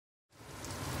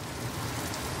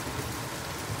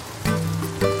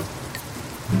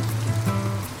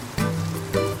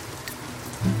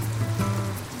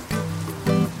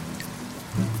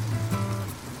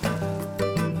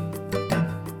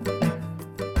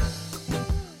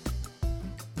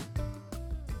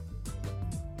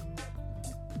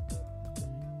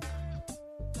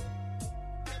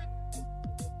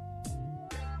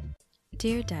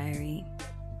Dear Diary,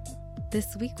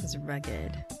 this week was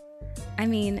rugged. I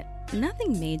mean,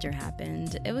 nothing major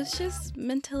happened. It was just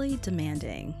mentally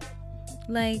demanding.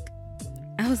 Like,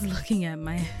 I was looking at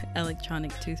my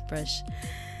electronic toothbrush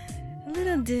a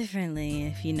little differently,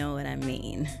 if you know what I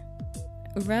mean.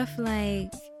 Rough,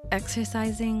 like,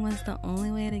 exercising was the only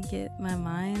way to get my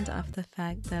mind off the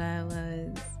fact that I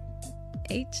was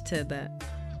H to the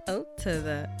O to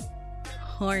the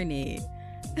horny.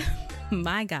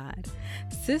 My God,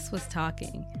 sis was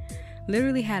talking.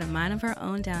 Literally had a mind of her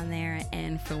own down there,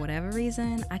 and for whatever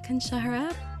reason, I couldn't shut her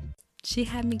up. She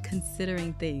had me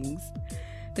considering things.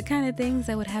 The kind of things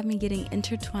that would have me getting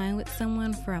intertwined with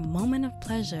someone for a moment of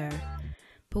pleasure,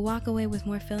 but walk away with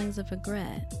more feelings of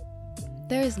regret.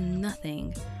 There is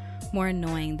nothing more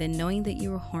annoying than knowing that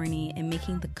you were horny and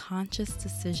making the conscious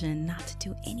decision not to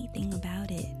do anything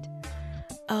about it.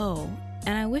 Oh,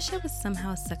 and I wish I was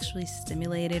somehow sexually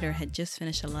stimulated or had just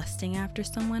finished lusting after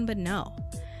someone, but no.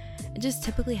 It just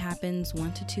typically happens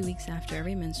 1 to 2 weeks after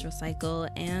every menstrual cycle,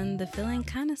 and the feeling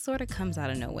kind of sort of comes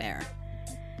out of nowhere.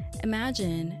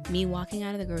 Imagine me walking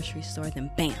out of the grocery store,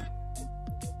 then bam.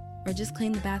 Or just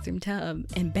clean the bathroom tub,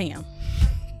 and bam.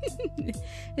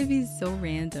 It'd be so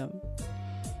random.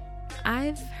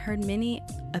 I've heard many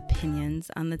opinions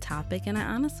on the topic, and I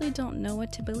honestly don't know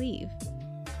what to believe.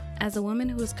 As a woman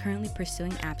who is currently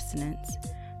pursuing abstinence,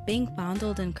 being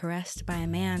fondled and caressed by a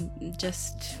man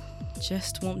just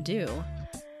won't do.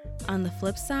 On the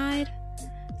flip side,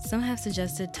 some have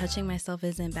suggested touching myself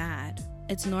isn't bad.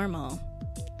 It's normal,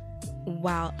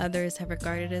 while others have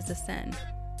regarded it as a sin.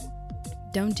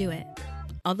 Don't do it.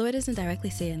 Although it isn't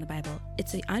directly stated in the Bible,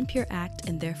 it's an impure act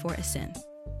and therefore a sin.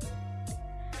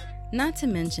 Not to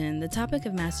mention, the topic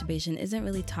of masturbation isn't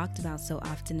really talked about so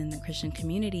often in the Christian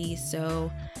community,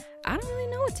 so I don't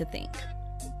really know what to think.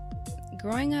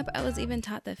 Growing up, I was even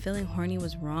taught that feeling horny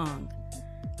was wrong.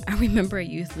 I remember a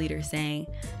youth leader saying,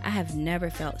 "I have never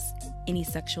felt any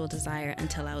sexual desire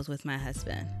until I was with my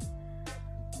husband."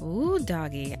 Ooh,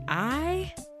 doggy,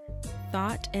 I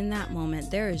thought in that moment,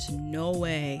 there is no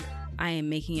way I am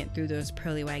making it through those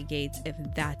pearly white gates if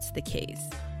that's the case.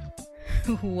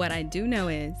 What I do know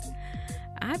is,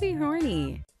 I be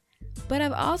horny. But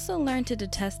I've also learned to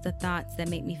detest the thoughts that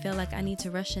make me feel like I need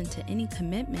to rush into any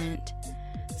commitment,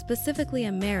 specifically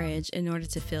a marriage, in order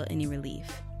to feel any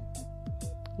relief.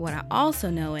 What I also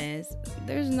know is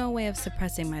there's no way of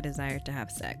suppressing my desire to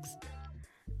have sex,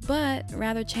 but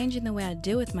rather changing the way I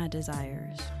deal with my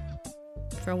desires.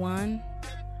 For one,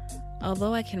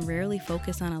 although I can rarely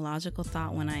focus on a logical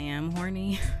thought when I am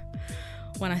horny,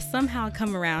 when I somehow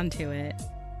come around to it,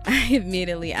 I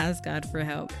immediately ask God for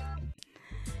help.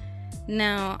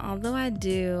 Now, although I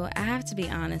have to be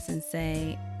honest and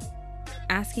say,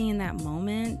 asking in that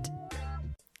moment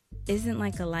isn't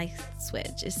like a light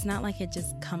switch. It's not like it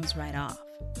just comes right off.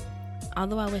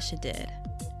 Although I wish it did.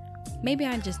 Maybe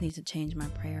I just need to change my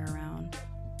prayer around.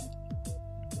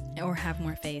 Or have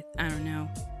more faith. I don't know.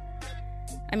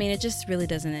 I mean, it just really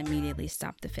doesn't immediately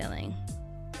stop the feeling.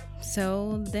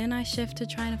 So then I shift to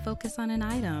trying to focus on an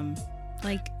item.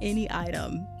 Like any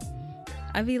item.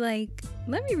 I'd be like,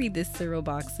 let me read this cereal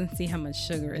box and see how much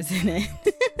sugar is in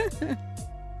it.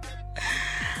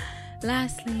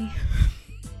 Lastly,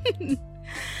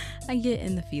 I get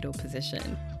in the fetal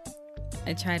position.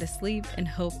 I try to sleep and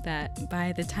hope that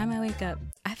by the time I wake up,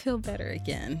 I feel better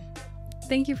again.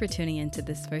 Thank you for tuning into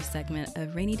this first segment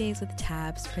of Rainy Days with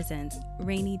Tabs presents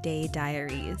Rainy Day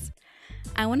Diaries.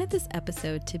 I wanted this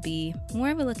episode to be more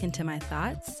of a look into my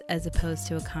thoughts as opposed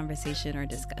to a conversation or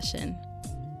discussion.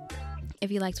 If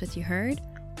you liked what you heard,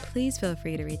 please feel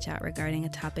free to reach out regarding a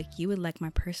topic you would like my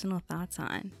personal thoughts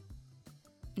on.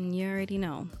 And you already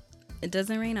know, it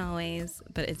doesn't rain always,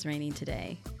 but it's raining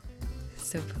today.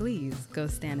 So please go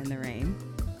stand in the rain.